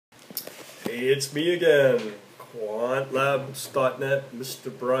Hey, it's me again, quantlabs.net,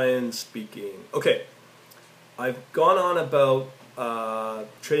 Mr. Brian speaking. Okay, I've gone on about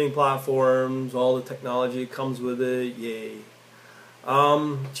trading platforms, all the technology comes with it, yay.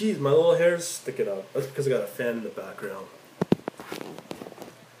 Geez, my little hair's sticking out. That's because I got a fan in the background.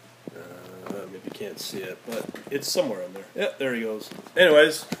 Maybe you can't see it, but it's somewhere in there. Yeah, there he goes.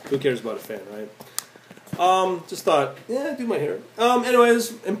 Anyways, who cares about a fan, right? Just thought, yeah, do my hair.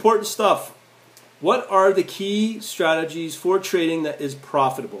 Anyways, important stuff. What are the key strategies for trading that is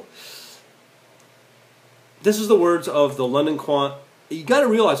profitable? This is the words of the London quant. You got to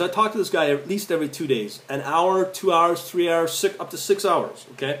realize, I talk to this guy at least every 2 days. An hour, 2 hours, 3 hours, up to 6 hours,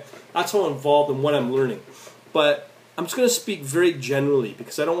 okay? That's how involved in what I'm learning. But I'm just going to speak very generally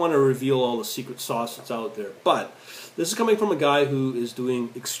because I don't want to reveal all the secret sauce that's out there. But this is coming from a guy who is doing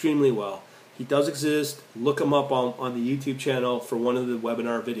extremely well. He does exist. Look him up on the YouTube channel for one of the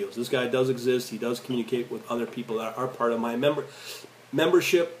webinar videos. This guy does exist. He does communicate with other people that are part of my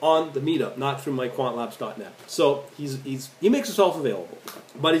membership on the meetup, not through my quantlabs.net. So he makes himself available,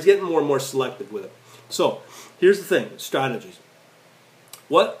 but he's getting more and more selective with it. So here's the thing, strategies.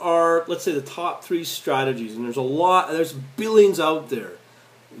 What are, let's say, the top 3 strategies? And there's a lot, there's billions out there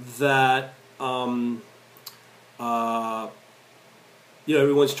that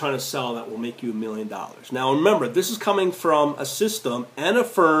everyone's trying to sell that will make you $1 million. Now remember, this is coming from a system and a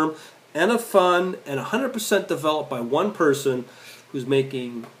firm and a fund and 100% developed by one person who's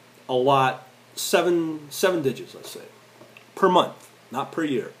making a lot, seven digits, let's say, per month, not per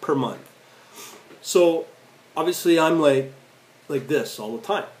year, per month. So obviously I'm like this all the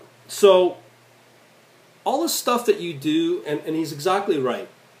time. So all the stuff that you do, and he's exactly right,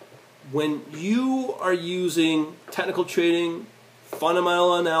 when you are using technical trading,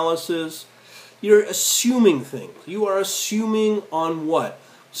 fundamental analysis, you're assuming things. You are assuming on what?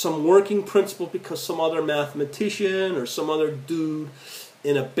 Some working principle because some other mathematician or some other dude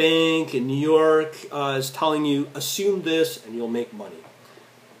in a bank in New York is telling you, assume this and you'll make money.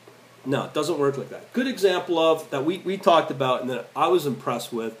 No, it doesn't work like that. Good example of that we talked about and that I was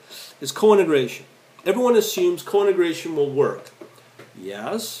impressed with is co-integration. Everyone assumes co-integration will work.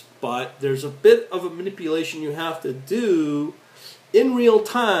 Yes, but there's a bit of a manipulation you have to do in real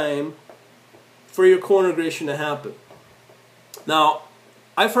time for your co-integration to happen. Now,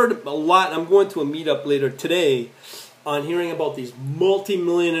 I've heard a lot, and I'm going to a meetup later today on hearing about these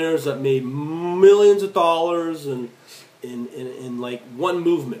multi-millionaires that made millions of dollars in like one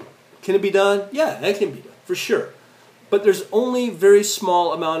movement. Can it be done? Yeah, that can be done, for sure. But there's only a very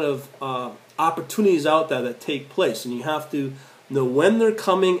small amount of opportunities out there that take place, and you have to know when they're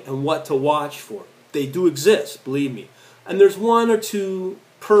coming and what to watch for. They do exist, believe me. And there's 1 or 2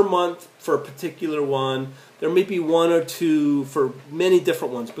 per month for a particular one. There may be 1 or 2 for many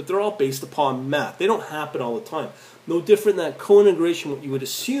different ones, but they're all based upon math. They don't happen all the time. No different than co-integration, what you would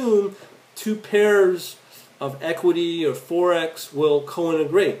assume 2 pairs of equity or Forex will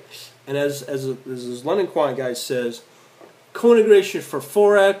co-integrate. And as this London quant guy says, co-integration for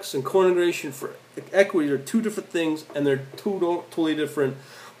Forex and co-integration for equity are 2 different things, and they're 2 totally different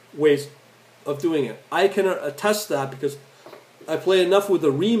ways of doing it. I can attest that because I play enough with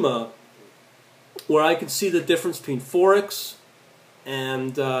the REMA where I can see the difference between Forex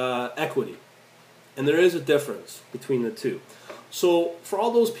and equity. And there is a difference between the two. So for all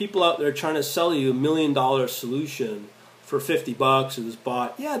those people out there trying to sell you $1 million solution for 50 bucks or this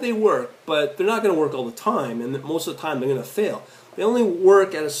bot, yeah, they work, but they're not going to work all the time, and most of the time they're going to fail. They only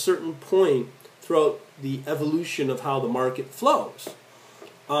work at a certain point throughout the evolution of how the market flows.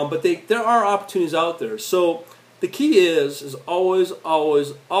 But there are opportunities out there. So the key is always,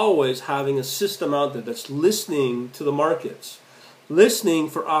 always, always having a system out there that's listening to the markets, listening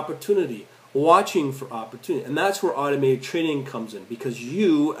for opportunity, watching for opportunity. And that's where automated trading comes in, because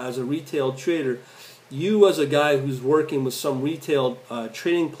you as a retail trader, you as a guy who's working with some retail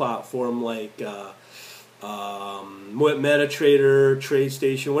trading platform like MetaTrader,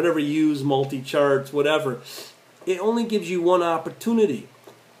 TradeStation, whatever you use, multi-charts, whatever, it only gives you one opportunity.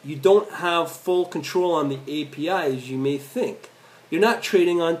 You don't have full control on the API as you may think. You're not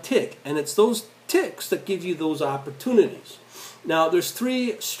trading on tick, and it's those ticks that give you those opportunities. Now, there's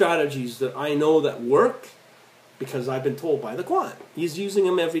 3 strategies that I know that work because I've been told by the quant. He's using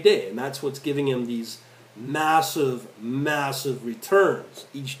them every day, and that's what's giving him these massive, massive returns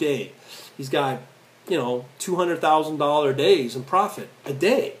each day. He's got, $200,000 days in profit a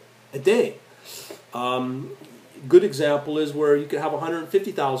day. Good example is where you could have a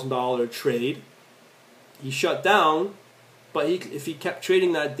 $150,000 trade. He shut down, but if he kept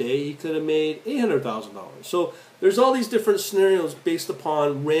trading that day, he could have made $800,000. So there's all these different scenarios based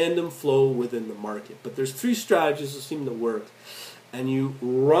upon random flow within the market. But there's 3 strategies that seem to work, and you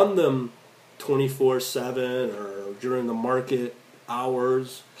run them 24/7 or during the market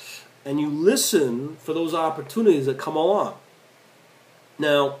hours, and you listen for those opportunities that come along.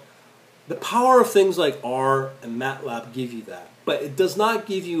 Now, the power of things like R and MATLAB give you that, but it does not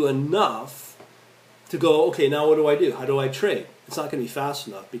give you enough to go, okay, now what do I do? How do I trade? It's not going to be fast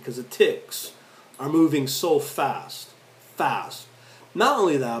enough because the ticks are moving so fast. Not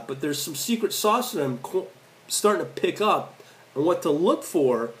only that, but there's some secret sauce that I'm starting to pick up and what to look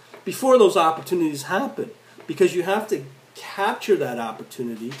for before those opportunities happen, because you have to capture that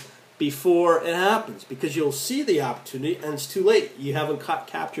opportunity before it happens, because you'll see the opportunity and it's too late. You haven't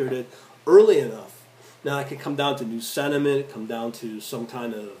captured it early enough. Now it can come down to new sentiment, come down to some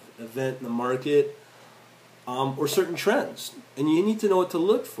kind of event in the market, or certain trends, and you need to know what to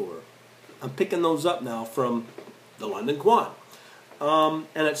look for. I'm picking those up now from the London Quant, and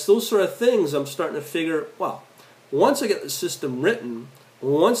it's those sort of things I'm starting to figure, well, once I get the system written,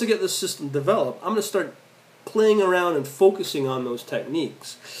 once I get the system developed, I'm going to start playing around and focusing on those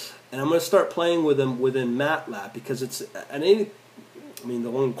techniques. And I'm going to start playing with them within MATLAB, because it's the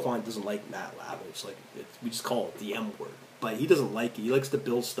London Quant doesn't like MATLAB. We just call it the M word. But he doesn't like it. He likes to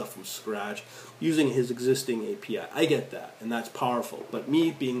build stuff from scratch using his existing API. I get that, and that's powerful. But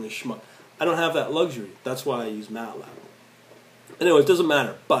me being the schmuck, I don't have that luxury. That's why I use MATLAB. Anyway, it doesn't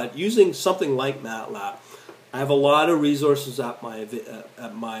matter. But using something like MATLAB, I have a lot of resources at my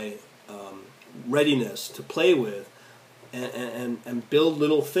readiness to play with and build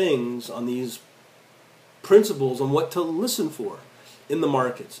little things on these principles on what to listen for in the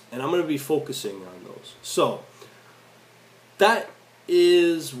markets. And I'm going to be focusing on those. So that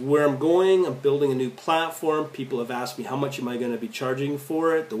is where I'm going. I'm building a new platform. People have asked me how much am I going to be charging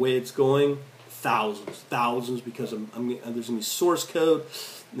for it. The way it's going, thousands, because there's going to be source code,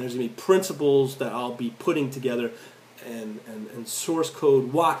 and there's going to be principles that I'll be putting together, and source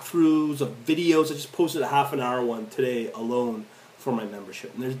code walkthroughs of videos. I just posted a half-an-hour one today alone for my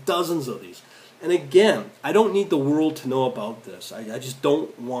membership, and there's dozens of these. And again, I don't need the world to know about this. I just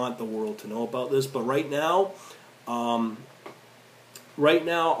don't want the world to know about this. But right now, all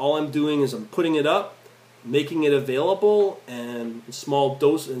I'm doing is I'm putting it up, making it available, and in small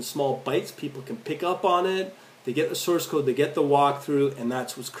doses and small bites. People can pick up on it. They get the source code, they get the walkthrough, and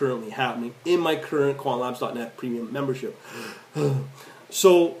that's what's currently happening in my current quantlabs.net premium membership.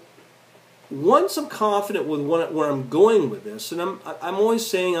 So once I'm confident with where I'm going with this, and I'm always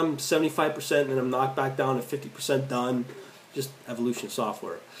saying I'm 75% and I'm knocked back down to 50% done, just evolution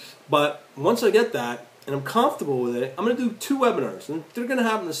software. But once I get that and I'm comfortable with it, I'm going to do 2 webinars, and they're going to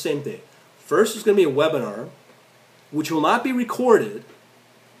happen the same day. First is going to be a webinar, which will not be recorded,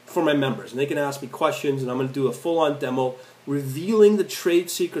 for my members, and they can ask me questions, and I'm going to do a full-on demo revealing the trade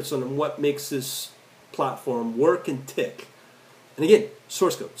secrets on what makes this platform work and tick. And again,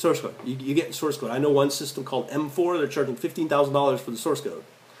 source code. You get source code. I know one system called M4. They're charging $15,000 for the source code.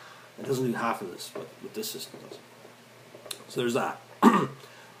 It doesn't do half of this, what this system does. So there's that.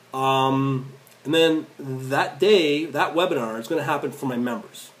 And then that day, that webinar is going to happen for my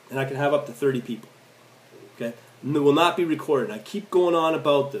members, and I can have up to 30 people. Okay. And it will not be recorded. I keep going on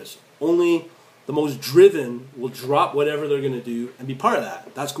about this. Only the most driven will drop whatever they're going to do and be part of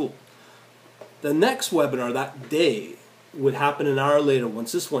that. That's cool. The next webinar that day would happen an hour later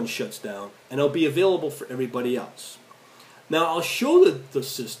once this one shuts down, and it'll be available for everybody else. Now, I'll show the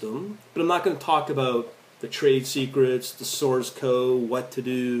system, but I'm not going to talk about the trade secrets, the source code, what to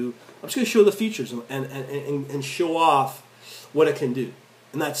do. I'm just going to show the features and show off what it can do.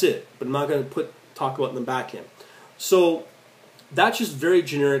 And that's it. But I'm not going to talk about it in the back end. So that's just very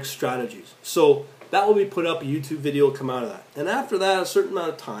generic strategies. So that will be put up, a YouTube video will come out of that. And after that, a certain amount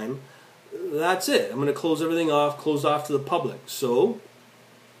of time, that's it. I'm going to close everything off, close off to the public. So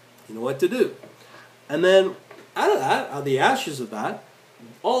you know what to do. And then out of that, out of the ashes of that,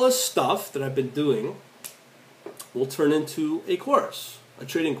 all this stuff that I've been doing will turn into a course, a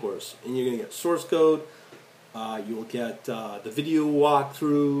trading course. And you're going to get source code, you will get the video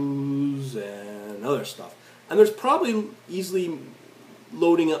walkthroughs and other stuff. And there's probably easily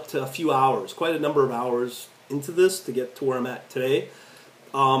loading up to a few hours, quite a number of hours into this to get to where I'm at today.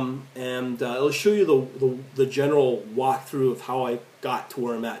 And it'll show you the general walkthrough of how I got to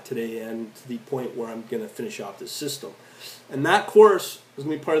where I'm at today and to the point where I'm going to finish off this system. And that course is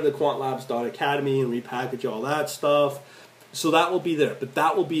going to be part of the quantlabs.academy and repackage all that stuff. So that will be there. But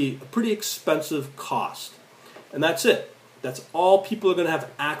that will be a pretty expensive cost. And that's it. That's all people are going to have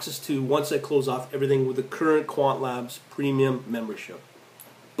access to once I close off everything with the current Quant Labs premium membership.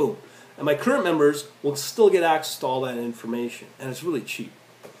 Boom. And my current members will still get access to all that information, and it's really cheap.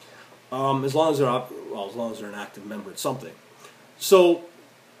 As long as they're an active member at something. So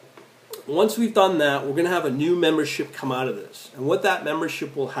once we've done that, we're going to have a new membership come out of this. And what that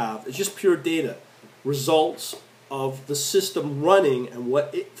membership will have is just pure data, results of the system running and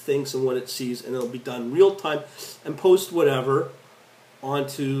what it thinks and what it sees, and it'll be done real time and post whatever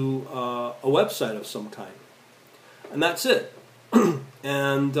onto a website of some kind. And that's it.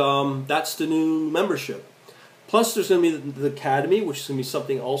 And that's the new membership. Plus there's going to be the Academy, which is going to be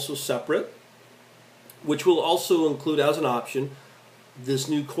something also separate, which will also include as an option this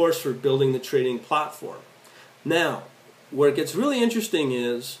new course for building the trading platform. Now, where it gets really interesting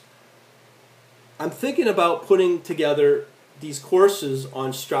is I'm thinking about putting together these courses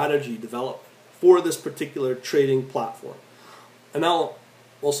on strategy development for this particular trading platform. And I'll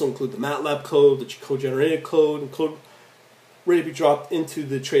also include the MATLAB code, the code-generated code, and code ready to be dropped into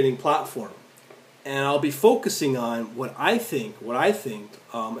the trading platform. And I'll be focusing on what I think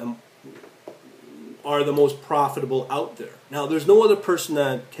are the most profitable out there. Now, there's no other person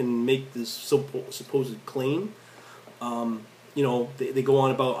that can make this supposed claim. You know, they go on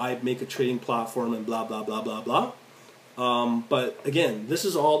about I make a trading platform and blah, blah, blah, blah, blah. But again, this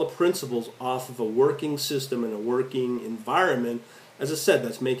is all the principles off of a working system and a working environment, as I said,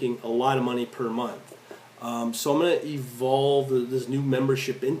 that's making a lot of money per month. So I'm going to evolve this new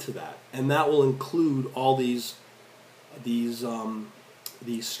membership into that, and that will include all these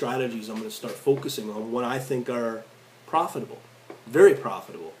strategies. I'm going to start focusing on what I think are profitable, very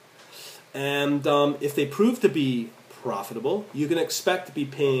profitable. And if they prove to be profitable, you can expect to be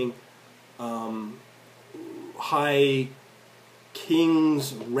paying high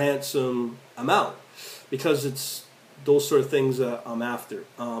king's ransom amount, because it's those sort of things that I'm after,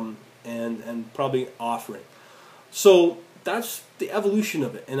 and probably offering. So that's the evolution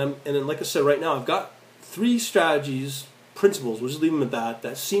of it. And like I said, right now I've got 3 strategies, principles, we'll just leave them at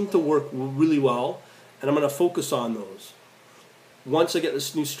that seem to work really well, and I'm going to focus on those once I get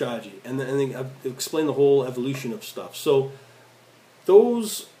this new strategy, and then I've explained the whole evolution of stuff. So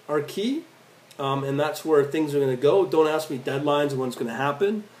those are key, and that's where things are going to go. Don't ask me deadlines and when it's going to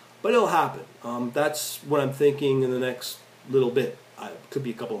happen, but it'll happen. That's what I'm thinking in the next little bit. It could be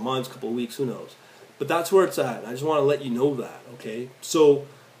a couple of months, couple of weeks, who knows. But that's where it's at. I just want to let you know that, okay? So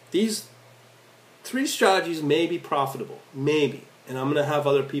these 3 strategies may be profitable, maybe. And I'm going to have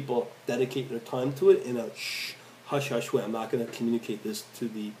other people dedicate their time to it in a hush-hush way. I'm not going to communicate this to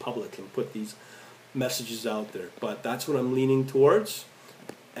the public and put these messages out there. But that's what I'm leaning towards.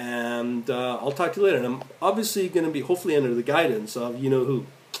 And I'll talk to you later. And I'm obviously going to be hopefully under the guidance of you-know-who.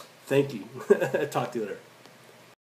 Thank you. Talk to you later.